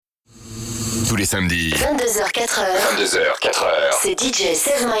tous les samedis. 22h, 4h. 22h, 4h. C'est DJ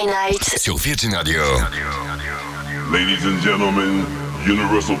Save My Night. Sur Virgin Radio. Ladies and gentlemen,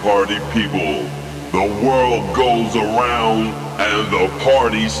 Universal Party people, the world goes around and the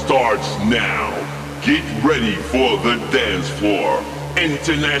party starts now. Get ready for the dance floor.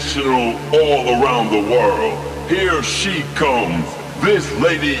 International all around the world. Here she comes. This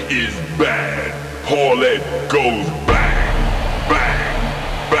lady is bad. Paulette goes bang, bang,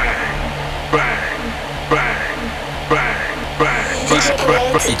 bang, bang, bang, bang, bang, DJ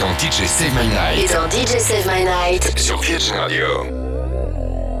Paulette Et dans DJ Save My Night. Et dans DJ Save My Night. Sur Virgin Radio.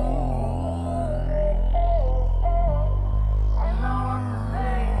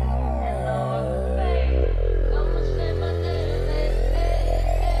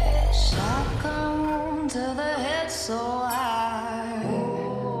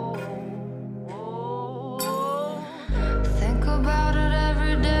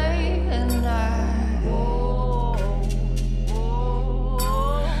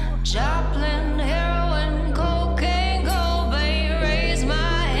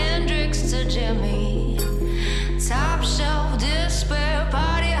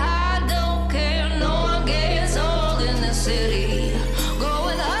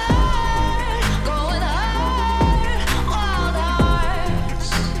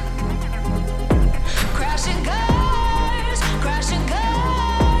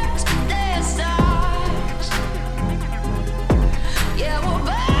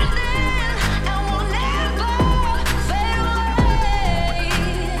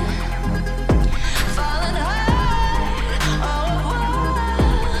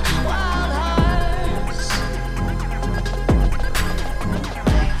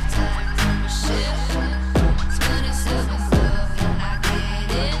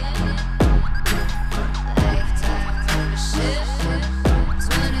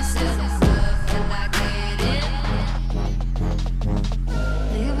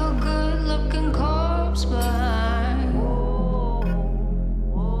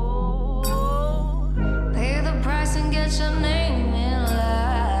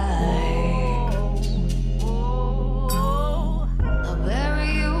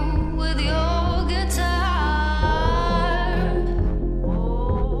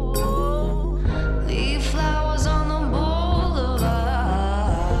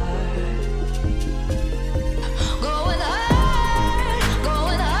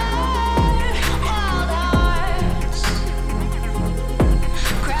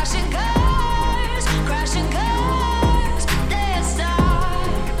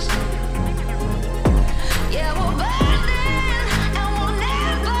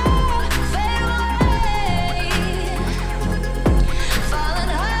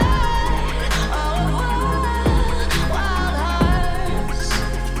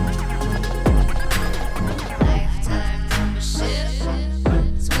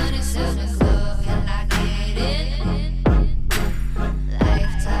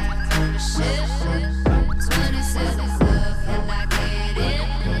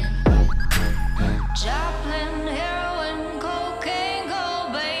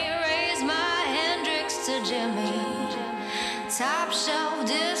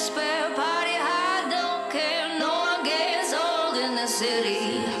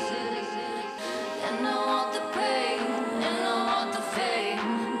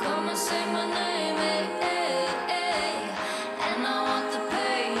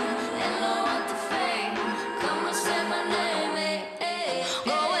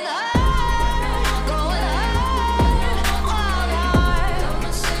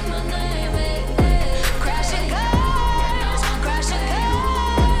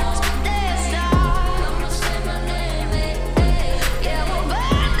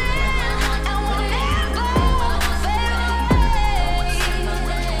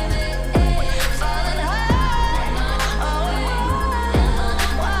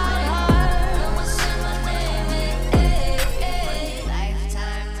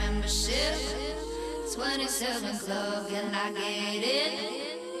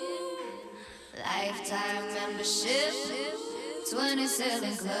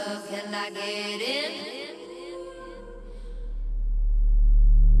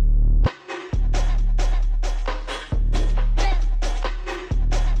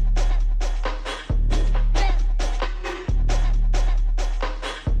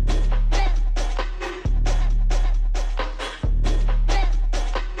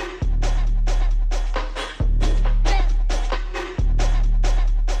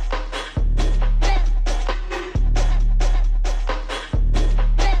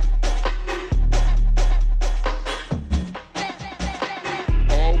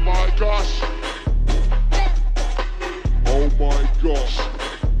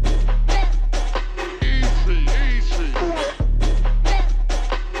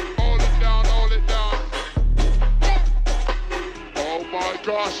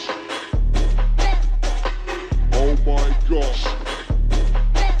 gosh. Oh my gosh.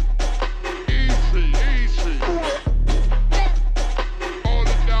 Easy, easy. Hold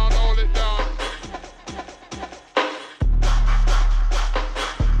it down, hold it down.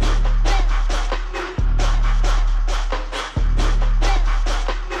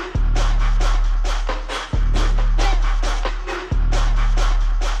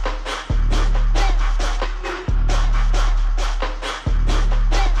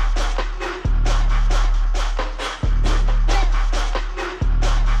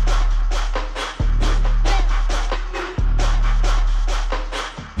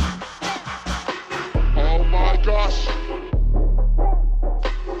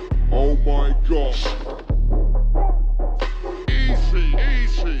 Oh my gosh. Easy,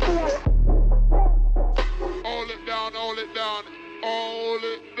 easy. Hold it down, hold it down, hold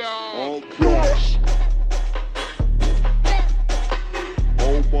it down. Oh gosh.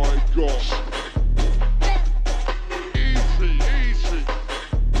 Oh my gosh. Easy, easy.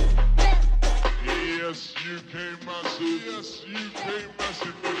 Yes, you came massive. Yes, you came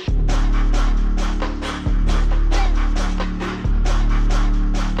massive.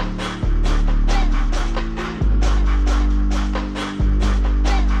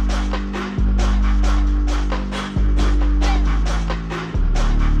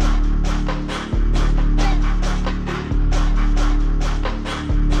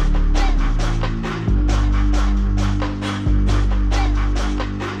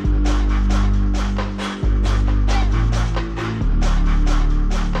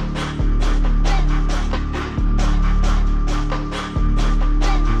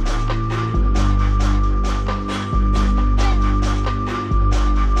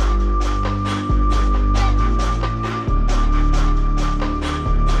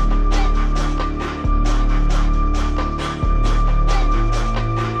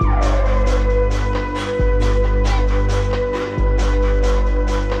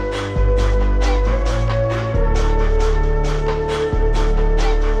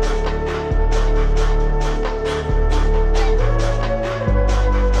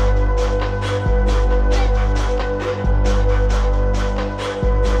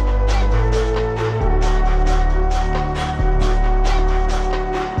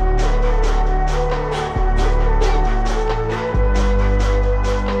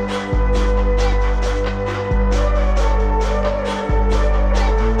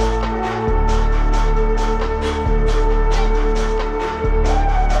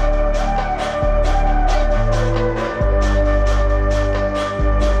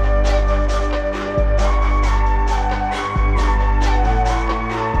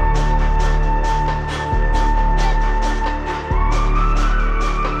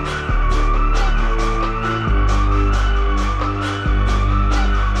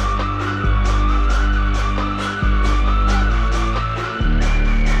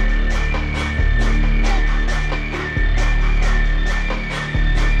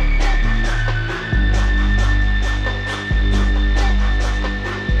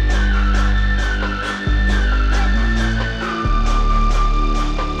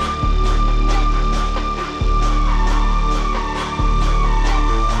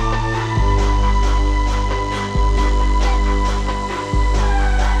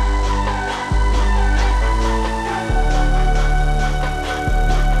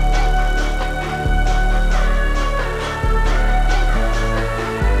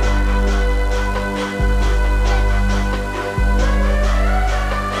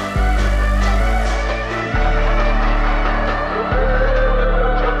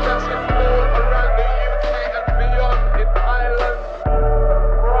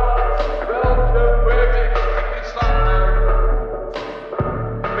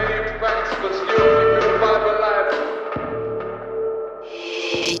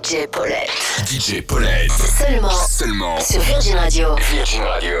 DJ Paulette. DJ Paulette. Seulement sur Virgin Radio. Virgin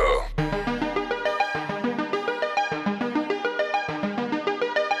Radio.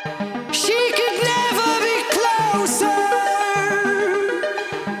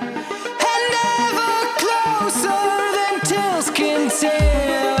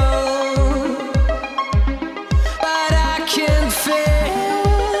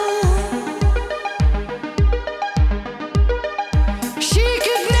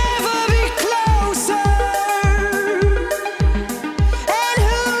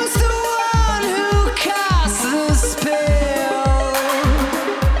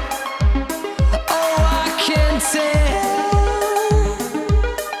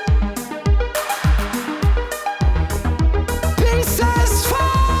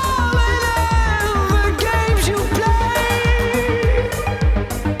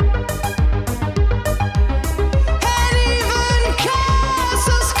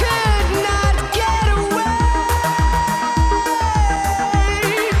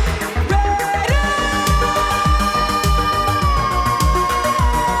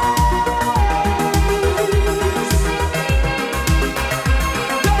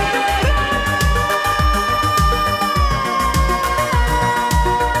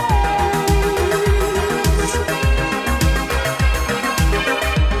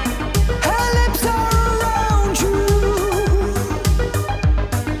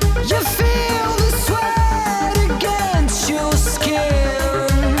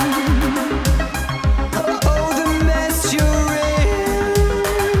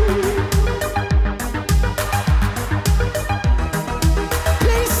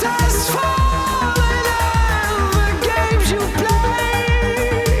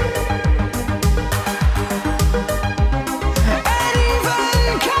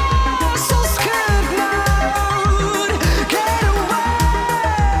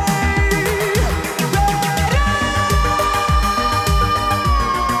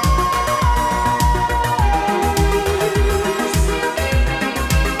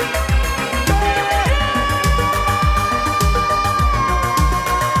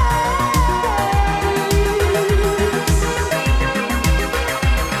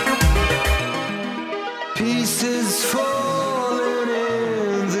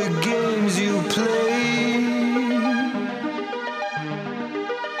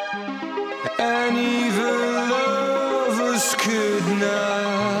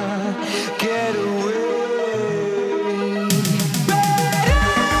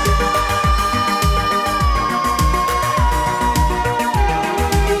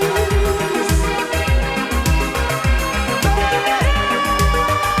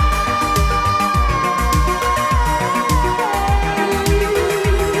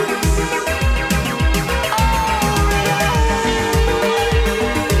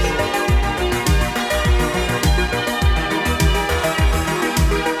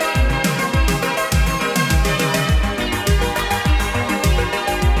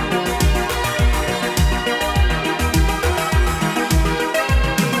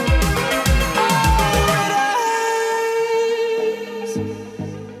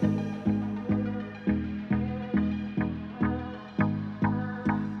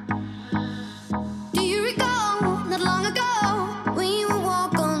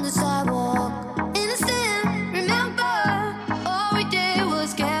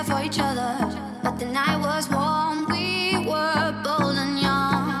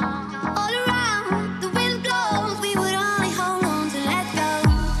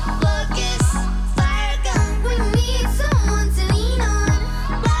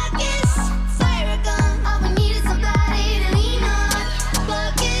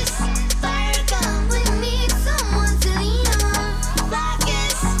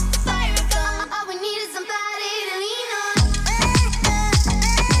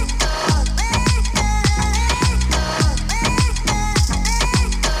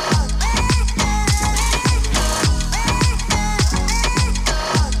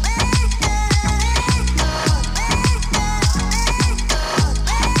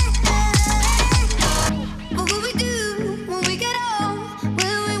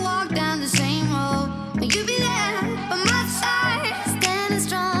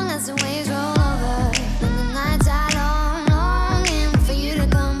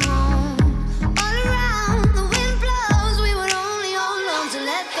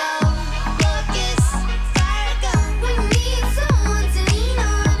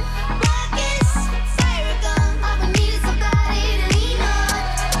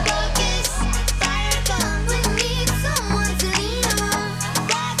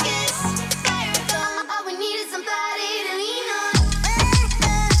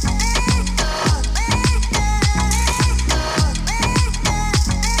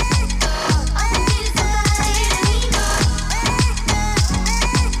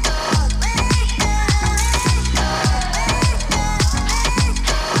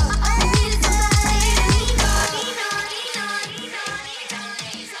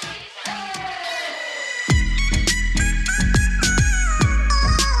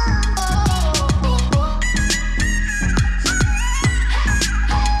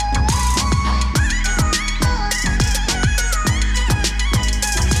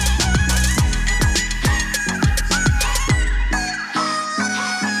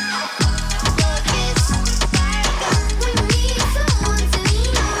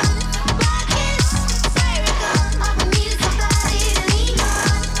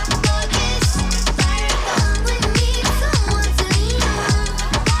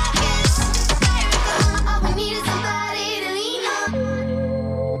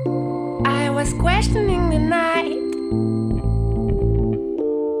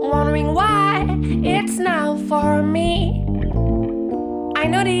 I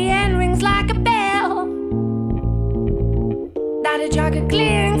know the end rings like a bell. That a jog of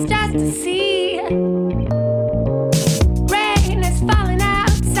clearings just to see. Rain is falling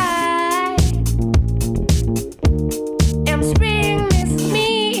outside, and spring misses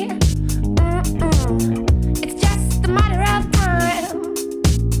me. It's just a matter of time.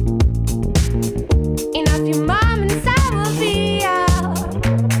 In a few moments I will be out,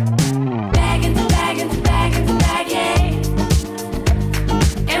 begging, yeah.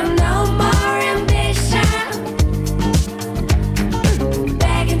 And no more ambition.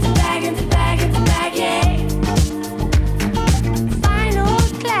 Begging, yeah. Final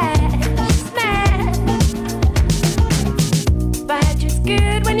class smash. But it's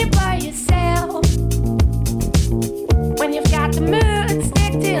good when you're by yourself. When you've got the mood,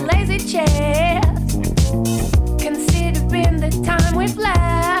 stick to your lazy chair. Considering the time we've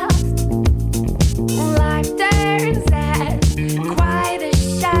left, life turns out quite a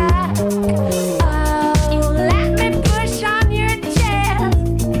shock. Oh, let me push on your chest,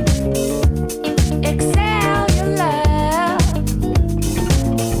 exhale your love,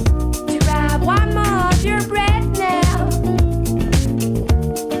 grab one more of your breath now,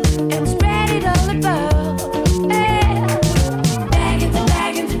 and spread it all above. Yeah. Begging,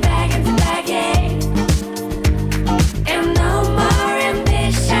 yeah. And no more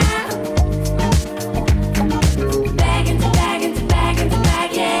ambition. Begging,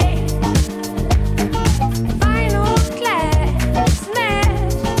 yeah. Final class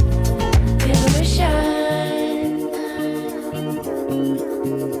smash. Illusion.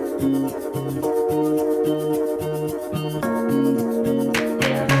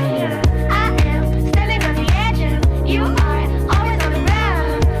 I am standing on the edge and you are always on the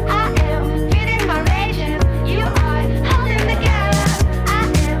ground. I am feeding my rage and you are holding the gap. I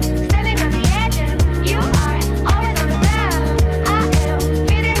am standing on the edge and you are always on the ground. I am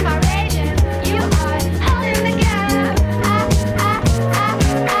feeding my rage and you are holding the gap.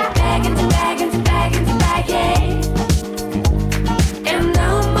 Begging, yeah. And no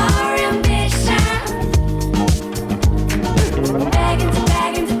more ambition. Begging, yeah.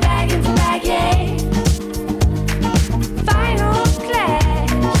 Final class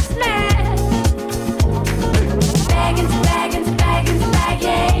smash. Begging,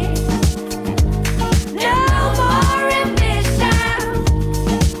 yeah. No more ambition.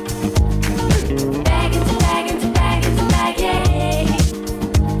 Begging, yeah.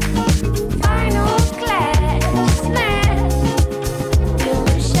 Final class smash.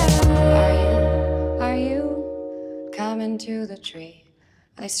 Are you coming to the tree?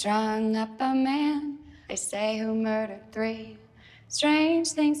 They strung up a man, they say, who murdered 3. Strange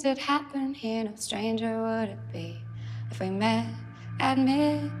things did happen here, no stranger would it be if we met at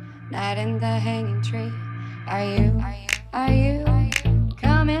midnight in the hanging tree. Are you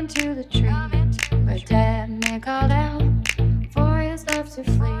coming to the tree where dead man called out for his love to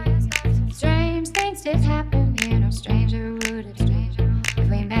flee? Strange things did happen here, no stranger would it be if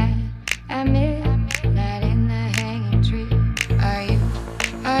we met at midnight in the hanging tree.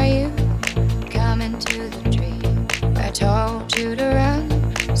 Are you coming to the tree where I told you to run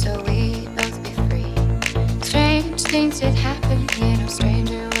so we'd both be free? Strange things did happen here, no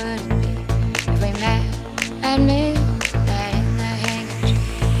stranger would it be if we met at midnight in the hanging tree.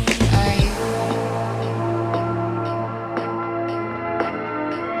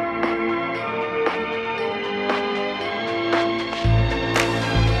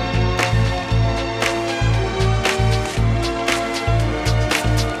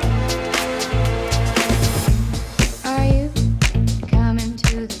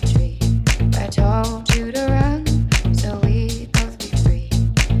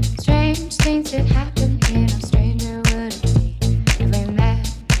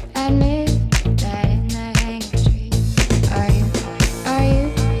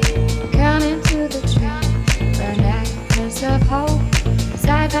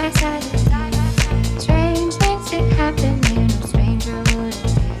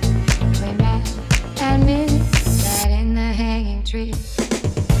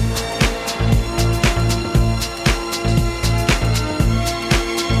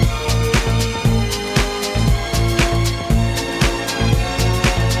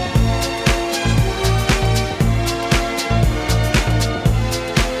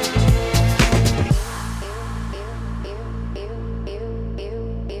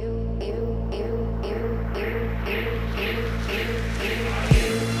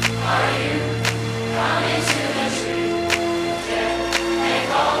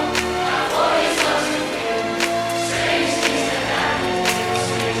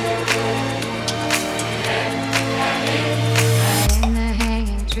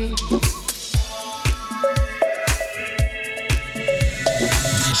 DJ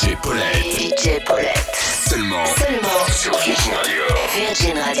Paulette. DJ Paulette. Seulement sur Virgin Radio.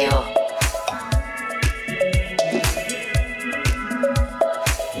 Virgin Radio.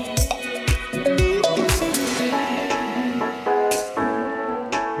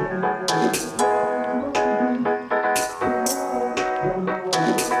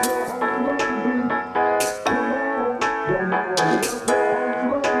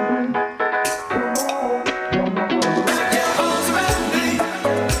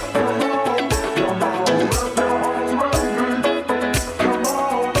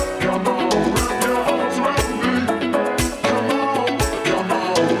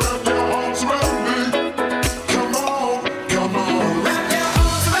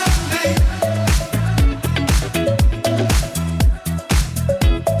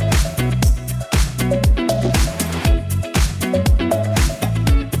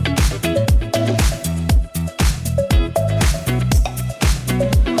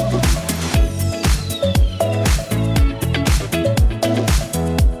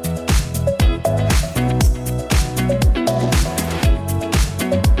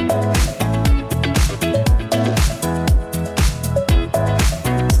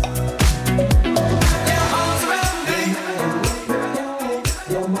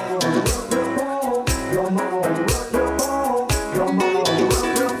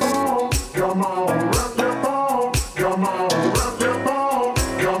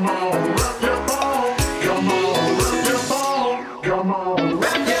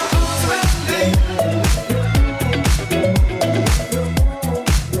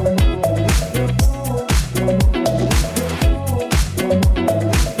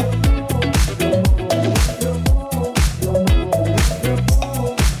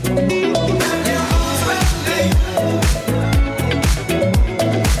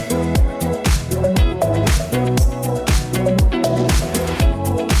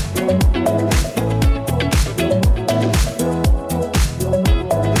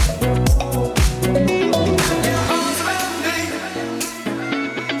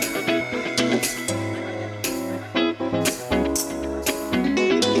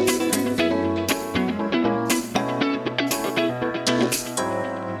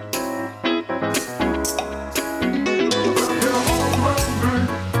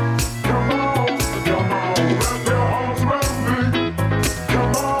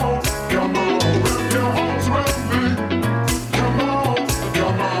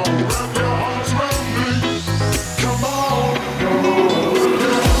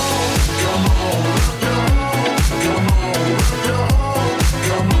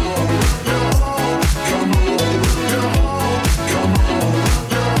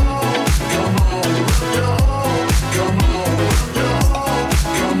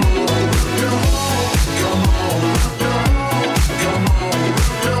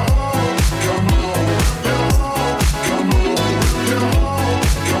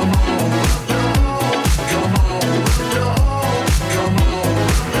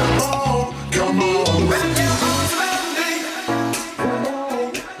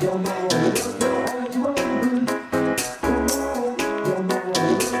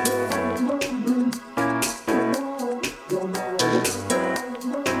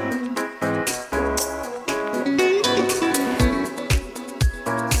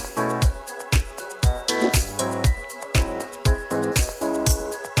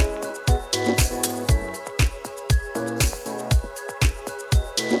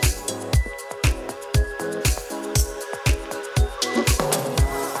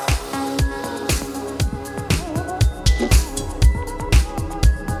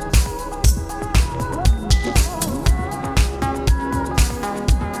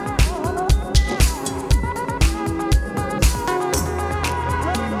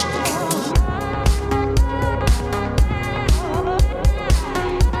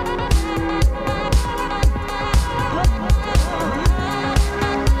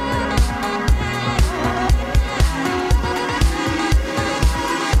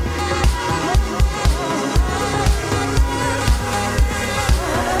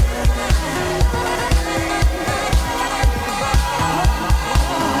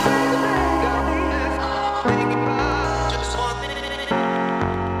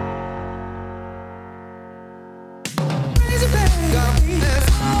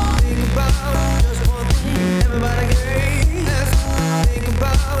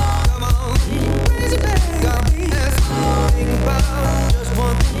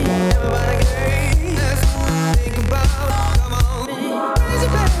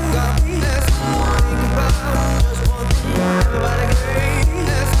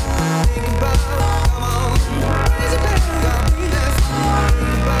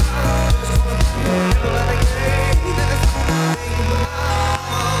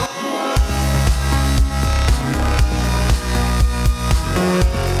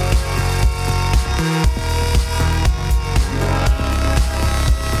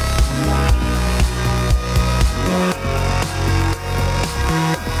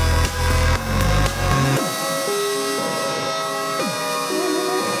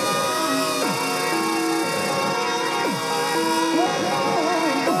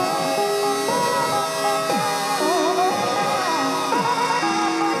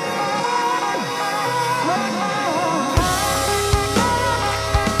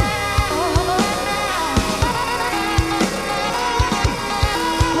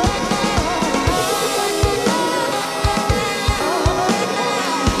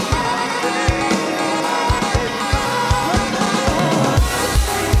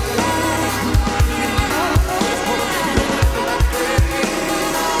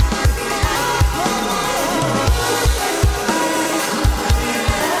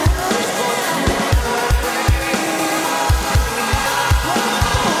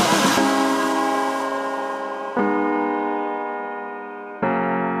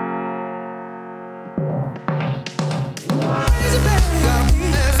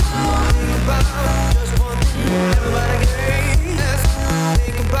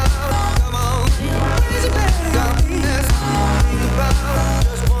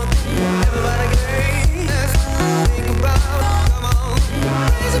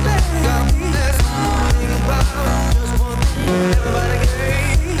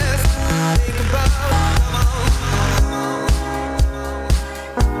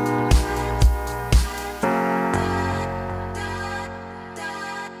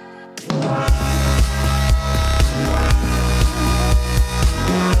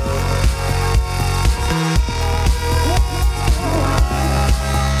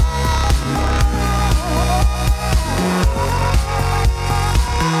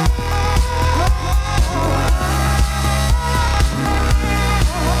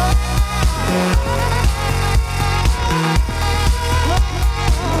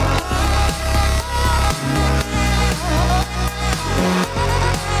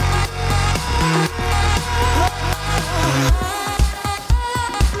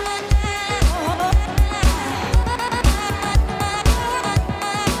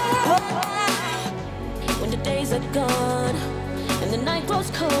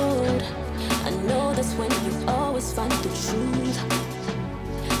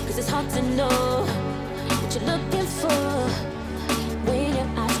 hard to know what you're looking for when your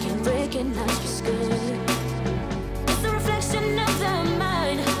eyes can't recognize your skin. It's a reflection of the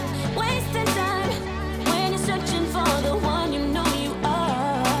mind, wasting time when you're searching for the one you know you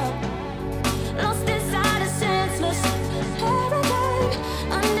are. Lost inside a senseless paradigm.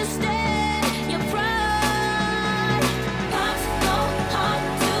 Understand your pride. Hearts go hard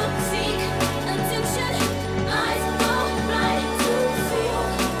to seek attention. Eyes go blind to feel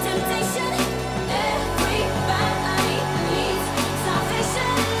temptation. Everybody needs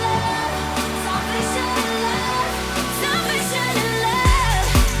salvation and love. Salvation and love. Salvation and love.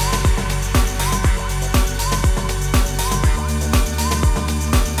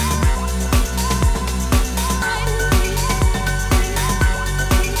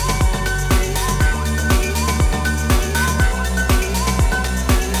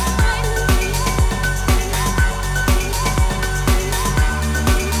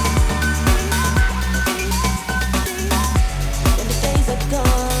 When the days are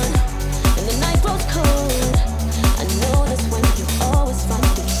gone and the night grows cold, I know that's when you always find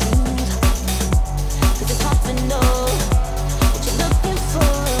the truth. 'Cause it's hard to know what you're looking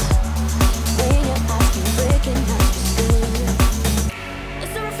for when your eyes can recognize your skin.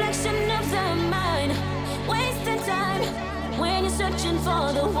 It's a reflection of the mind, wasting time when you're searching for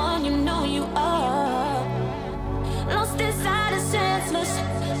the one you know you are. Lost inside a senseless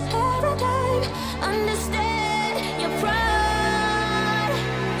paradigm. Understand your pride.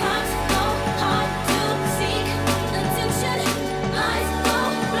 Hearts go hard to seek attention. Eyes go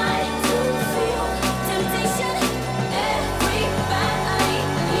blind to feel temptation. Everybody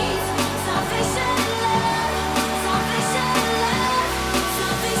needs salvation and love. Salvation and love.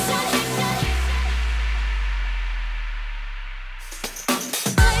 Salvation and love.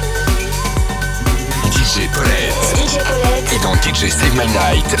 DJ Paulette DJ Paulette est dans DJ Save My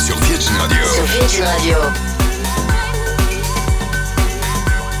Night sur Virgin Radio. sur Virgin Radio.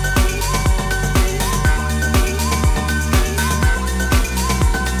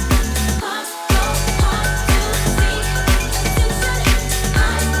 Hearts go hard to seek attention.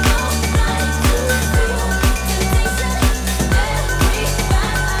 Eyes go blind to feel temptation.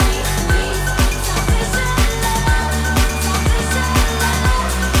 Everybody needs salvation and love. Salvation and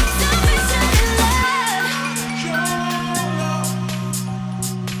love. Salvation and love.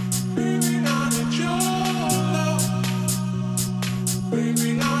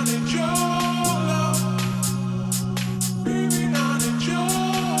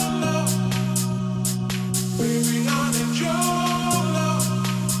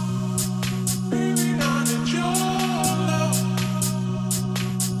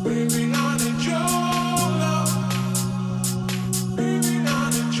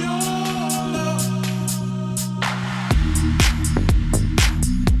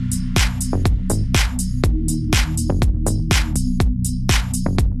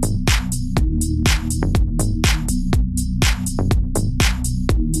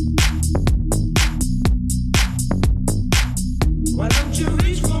 Why don't you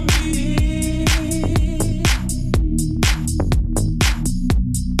reach for me?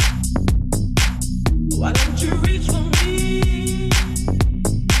 Why don't you reach for me?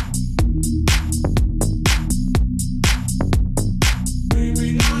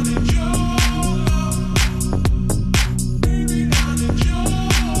 Baby, I need your love. Baby, I need your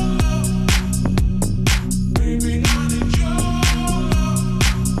love. Baby, I need your love.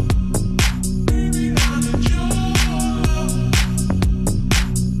 Baby, I need your love.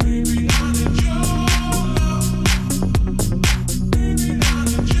 Baby, I need your love. Baby, I need your love. Baby,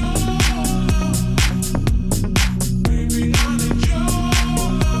 I need your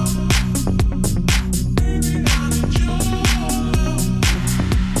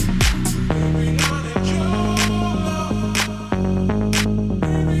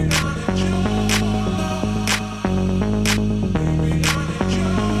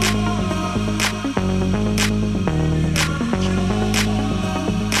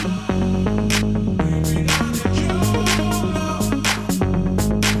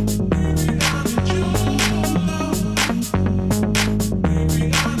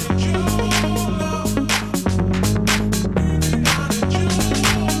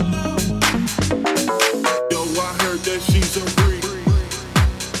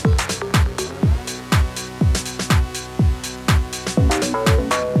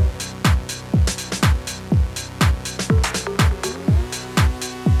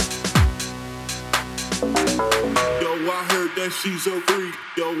heard that she's a freak.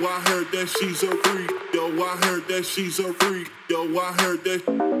 Yo, I heard that she's a freak. Yo, I heard that she's a freak. Yo, I heard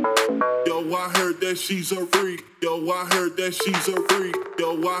that. Yo, I heard that she's a freak. Yo, I heard that she's a freak.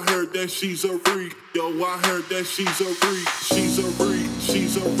 Yo, I heard that she's a freak. Yo, I heard that she's a freak. She's a freak.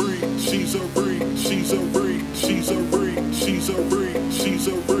 She's a freak. She's a freak. She's a freak. She's a freak. She's a freak. She's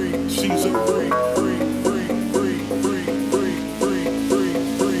a freak. She's a freak. Freak.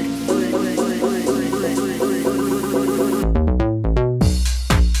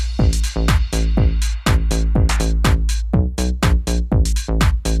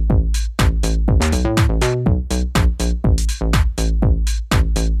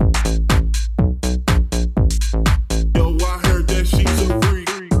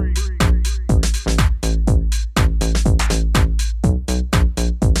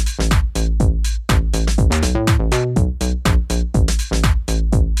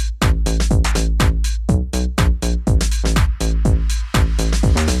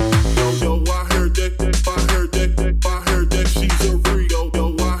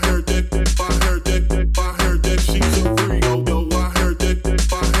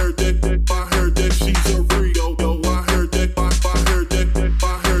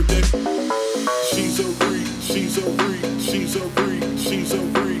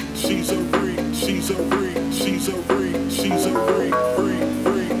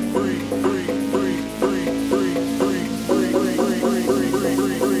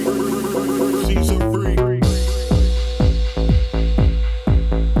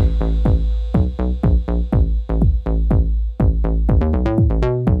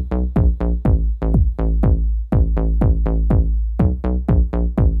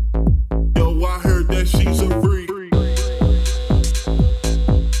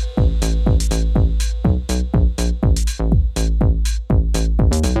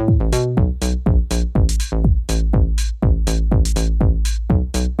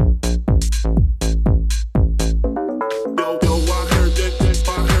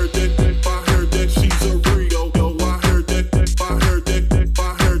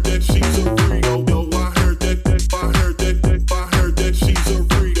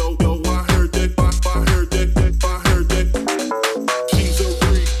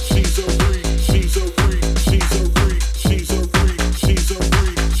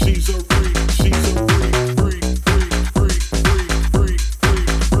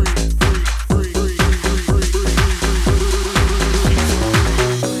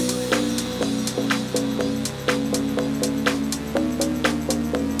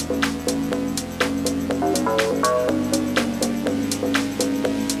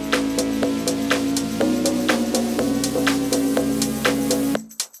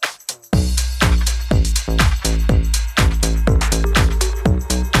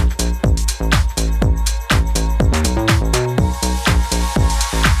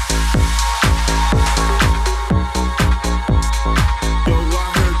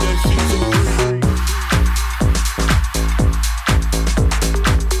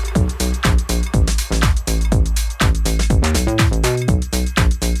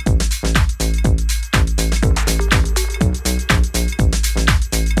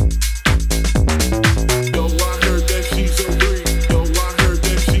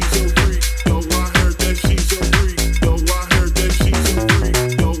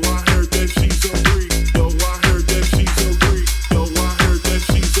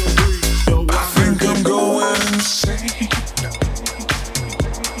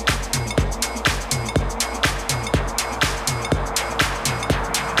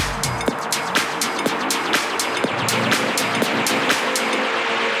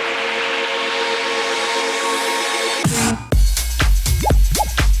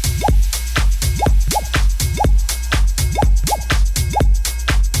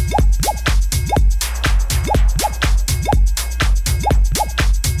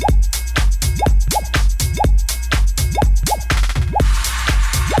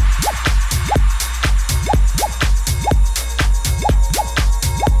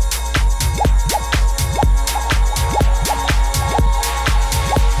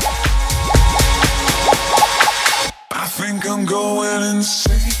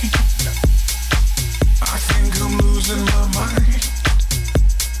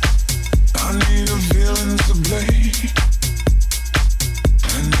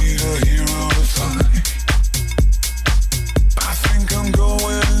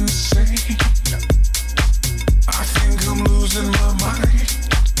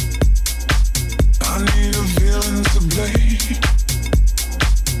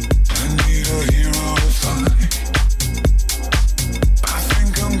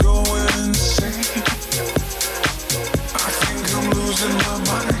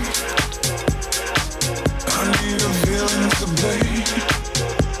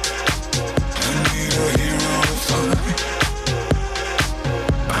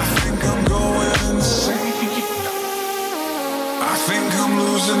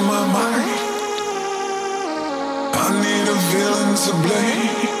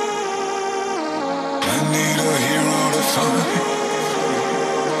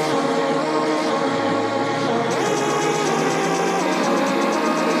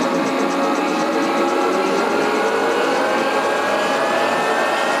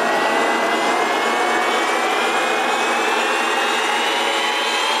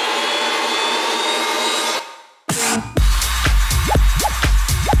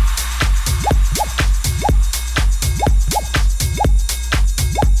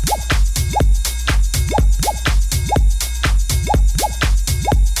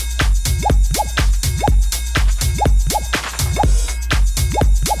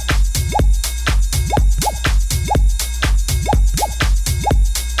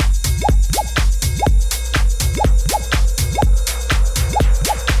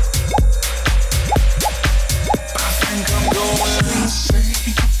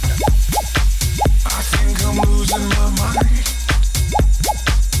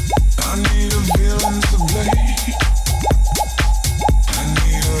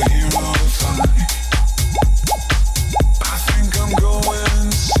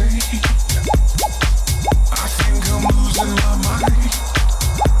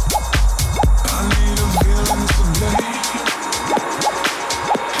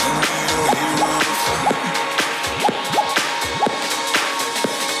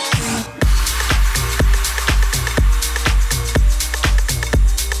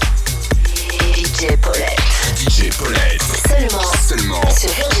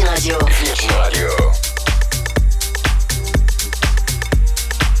 Radio. Virgin Radio.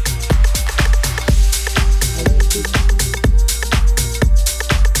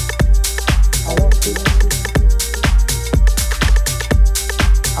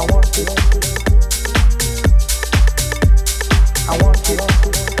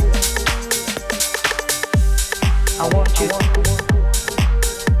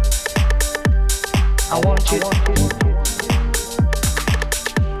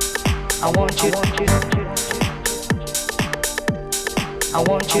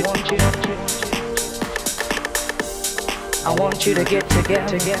 I want you to get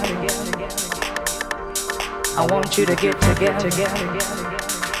together. I want you to get together.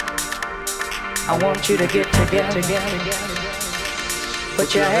 I want you to get together.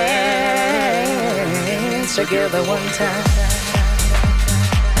 Put your hands together one time.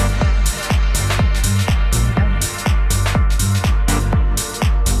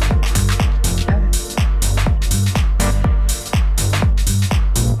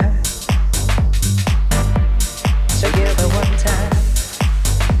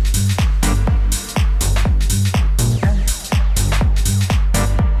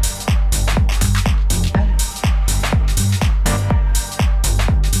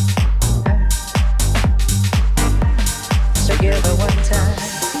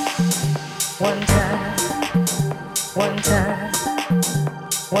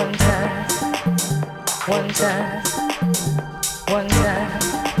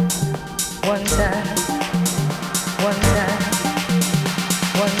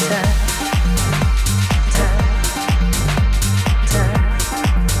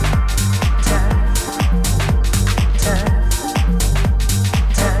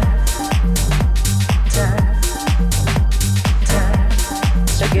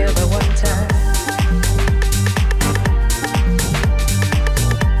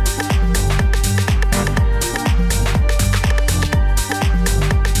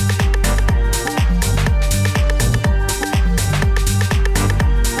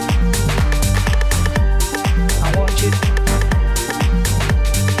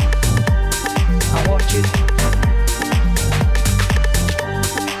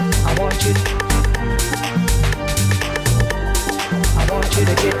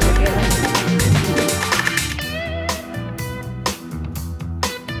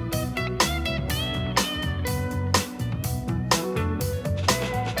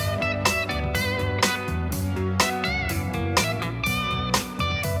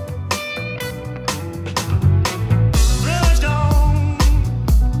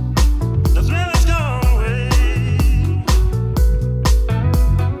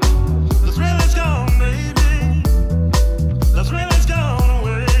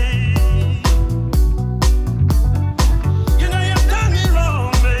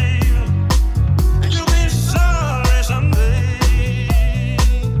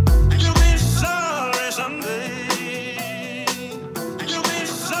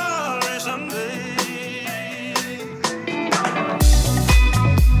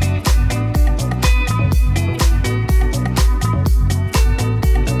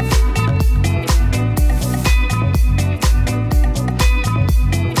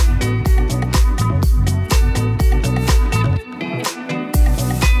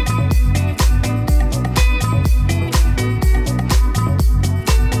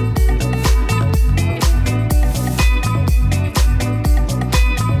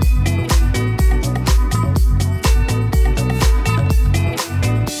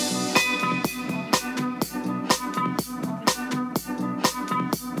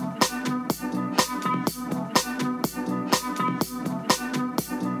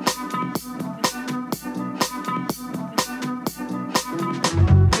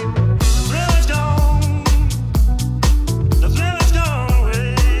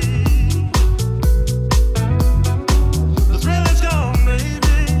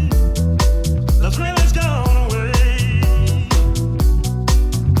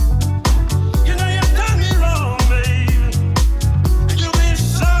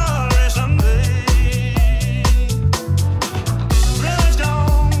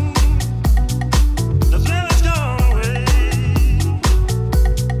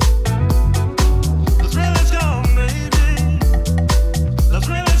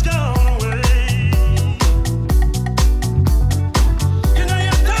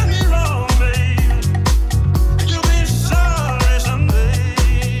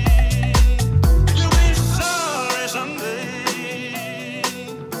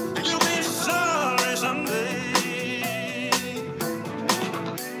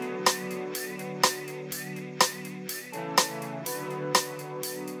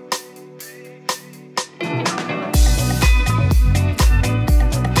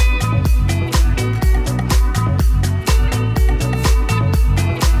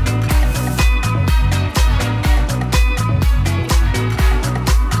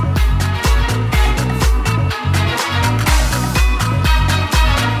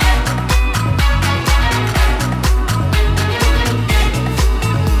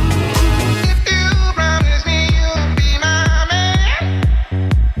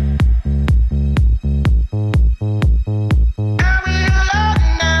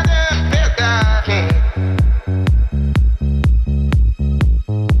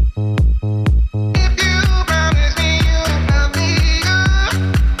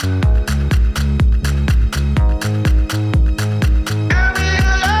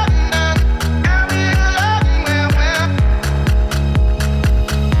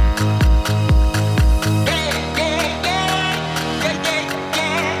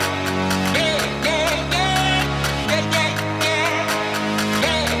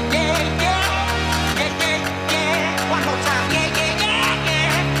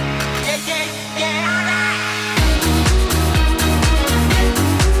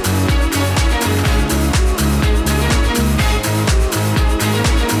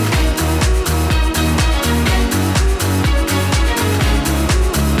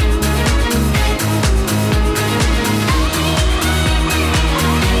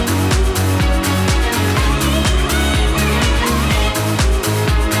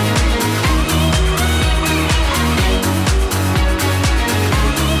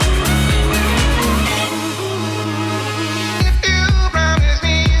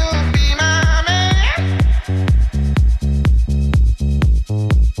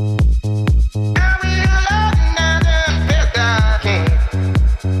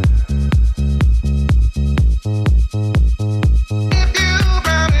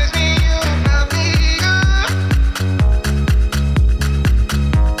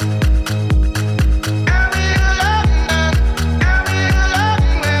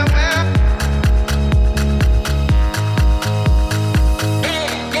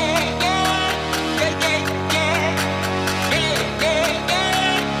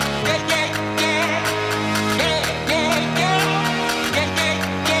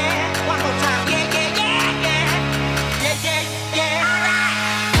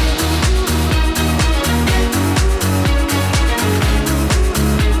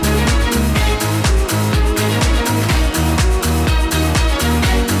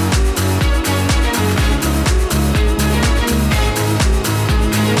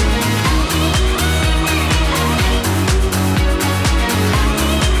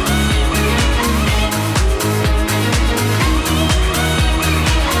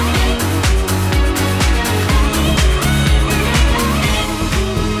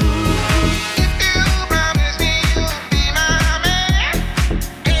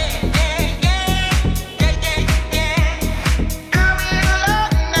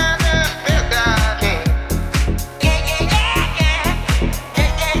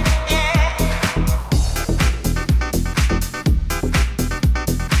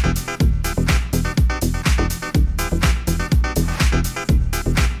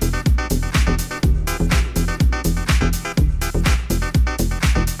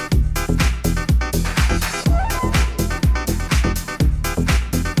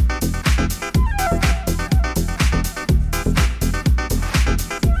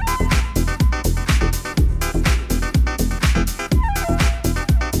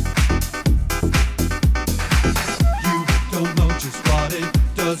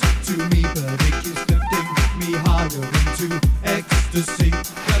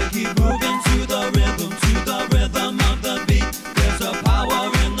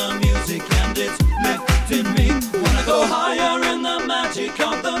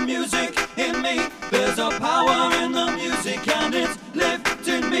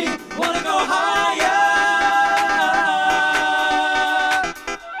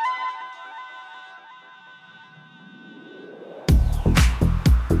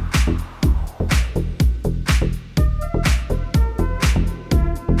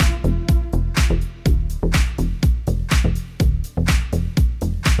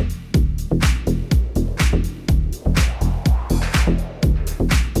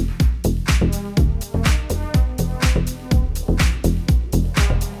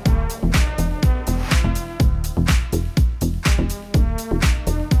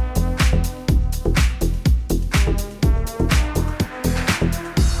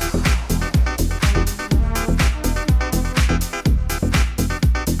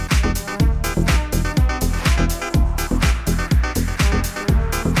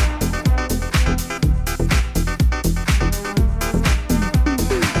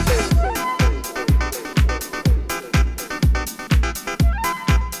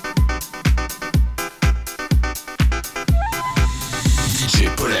 DJ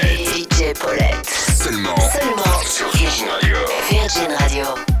Paulette. DJ Paulette. Seulement sur Virgin Radio. Virgin Radio.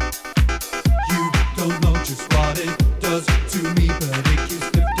 You don't know just what it does to me, but it keeps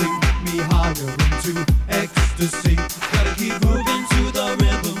lifting me higher into ecstasy. Gotta keep moving to the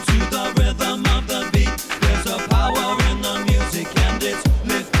rhythm of the beat. There's a power in the music and it's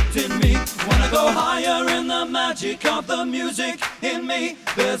lifting me. Wanna go higher in the magic of the music in me.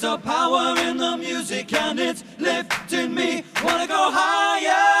 There's a power in the music and it's lifting me. Wanna go higher.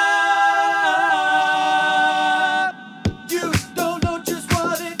 You don't know just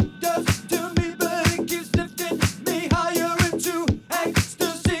what it does to me, but it keeps lifting me higher into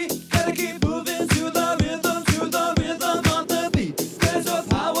ecstasy. Gotta keep moving to the rhythm of the beat. There's a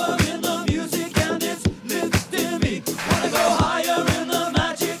power in the music and it's lifting me. Wanna go higher in the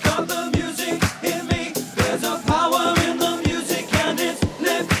magic of the music in me. There's a power in the music and it's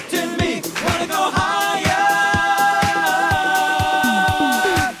lifting me. Wanna go higher.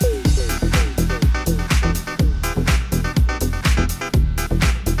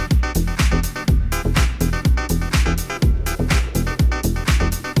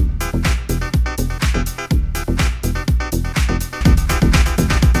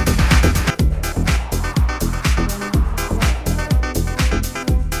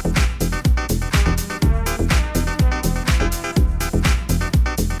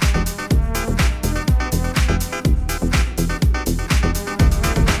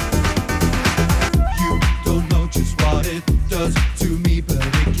 You don't know just what it does to me, but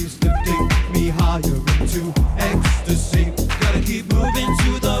it keeps lifting me higher into ecstasy. Gotta keep moving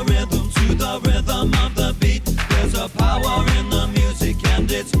to the rhythm of the beat. There's a power in the music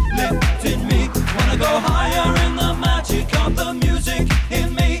and it's lifting me. Wanna go higher in the magic of the music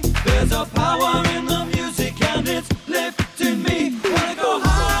in me. There's a power in the music and it's lifting me. Wanna go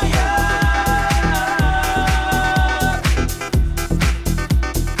higher.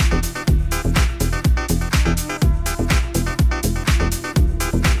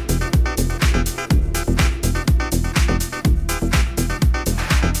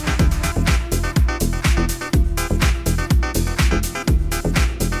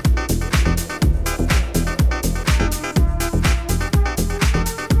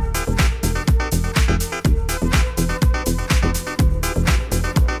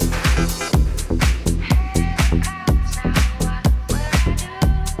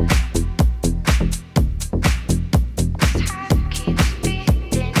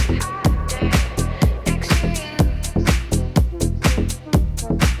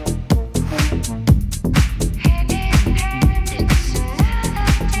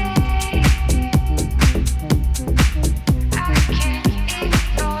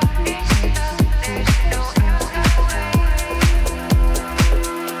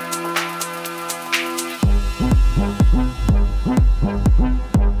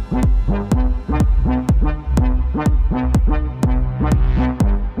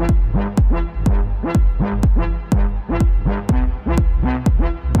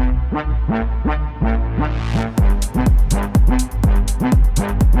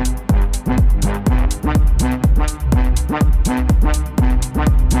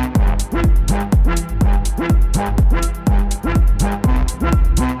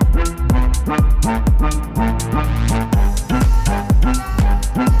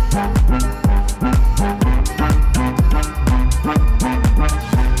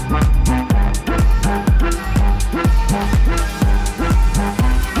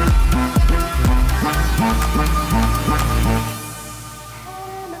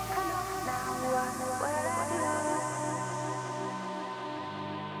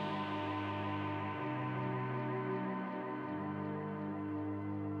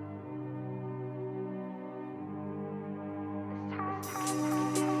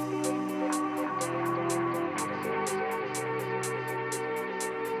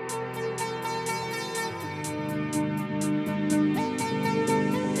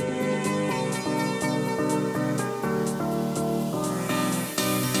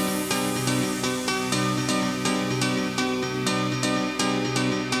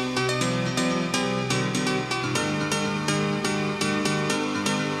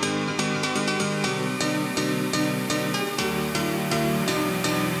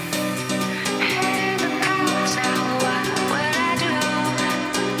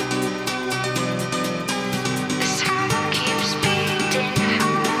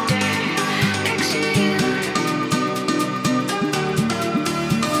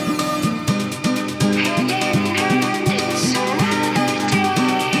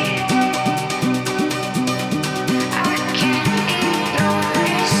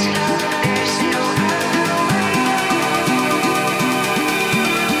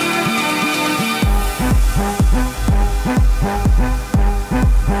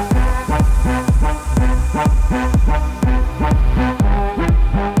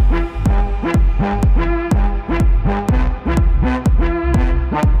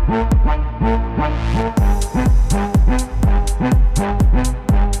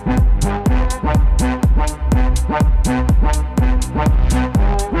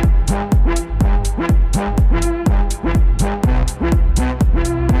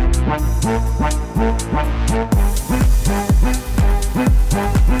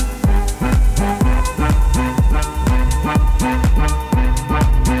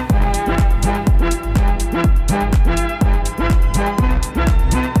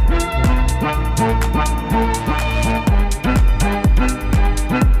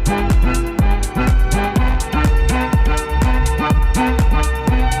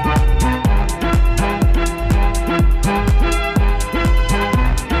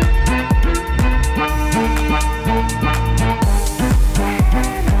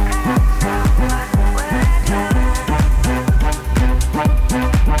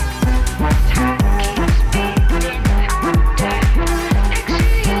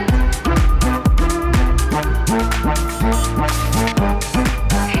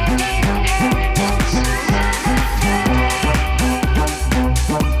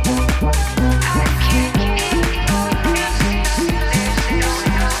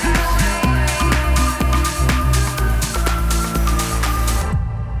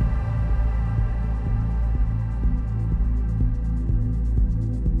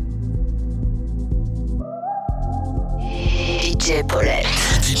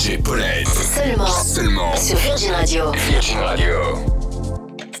 DJ Paulette. Seulement sur Virgin Radio. Virgin Radio.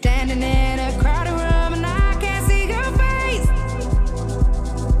 Standing in a crowded room and I can't see your face.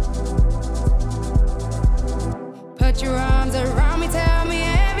 Put your arms around me, tell me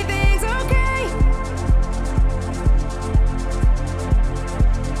everything's okay.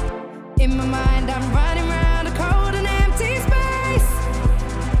 In my mind I'm running around a cold and empty space.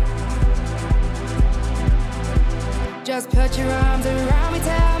 Just put your arms around me,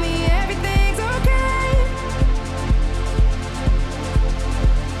 tell me everything's okay.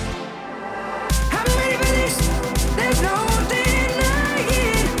 I'm ready for this, there's no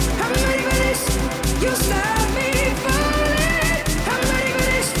denying. I'm ready for this, you stop me falling. I'm ready for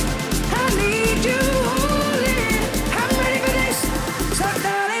this, I need you holding. I'm ready for this, so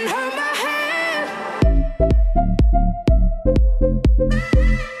darling hold my hand.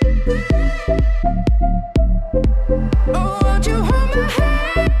 Oh, won't you hold my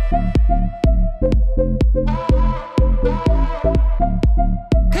hand?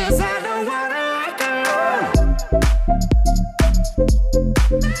 'Cause I don't wanna walk alone.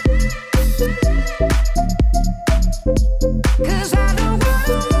 'Cause I don't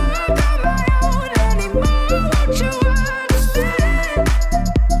wanna walk on my own anymore. Won't you understand?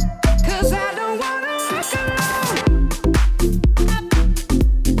 'Cause I don't wanna walk alone.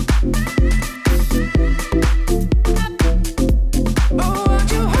 Oh, won't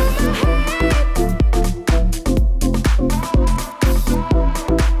you hold my hand?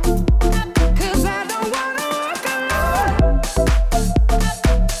 'Cause I don't wanna walk alone.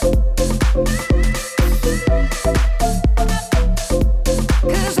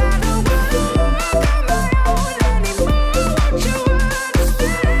 'Cause I don't wanna walk on my own anymore. Won't you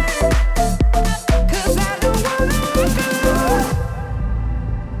understand? 'Cause I don't wanna walk alone.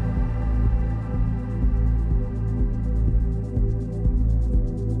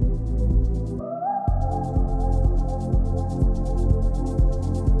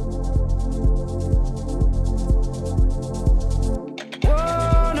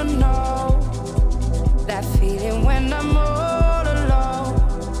 Wanna know that feeling when I'm all alone.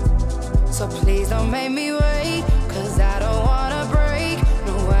 So please don't make me wait, 'cause I don't wanna break,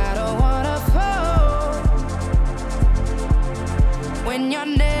 no I don't wanna fall. When you're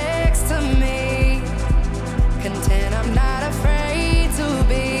next to me, content I'm not afraid to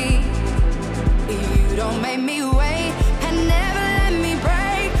be. You don't make me wait and never let me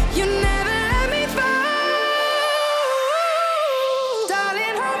break. You never let me fall.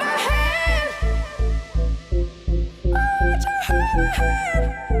 Darling, hold my hand. Oh, would you hold my hand?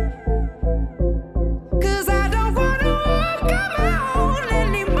 'Cause I don't wanna walk on my own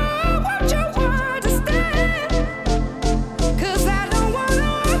anymore. Won't you understand? 'Cause I don't wanna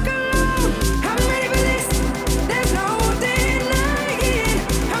walk alone. I'm ready for this, there's no denying.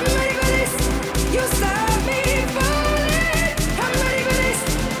 I'm ready for this, you stop me falling. I'm ready for this,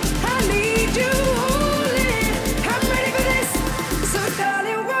 I need you holding. I'm ready for this, so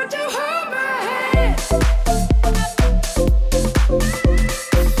darling, won't you hold my hand?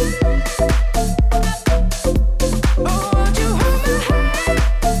 Oh, won't you hold my hand?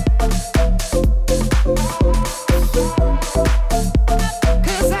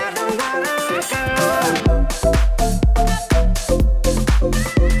 'Cause I don't wanna walk alone.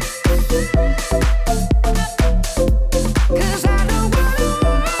 'Cause I don't wanna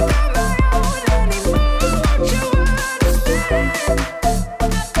walk on my own anymore. Won't you understand?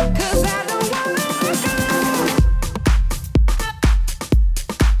 'Cause I don't wanna walk alone.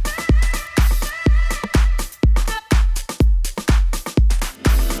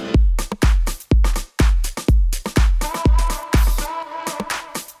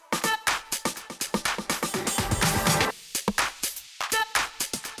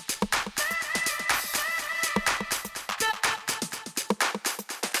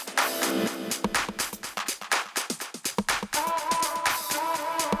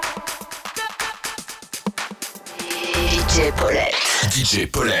 DJ Paulette. DJ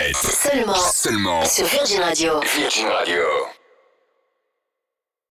Paulette. Seulement Seulement sur Virgin Radio. Virgin Radio.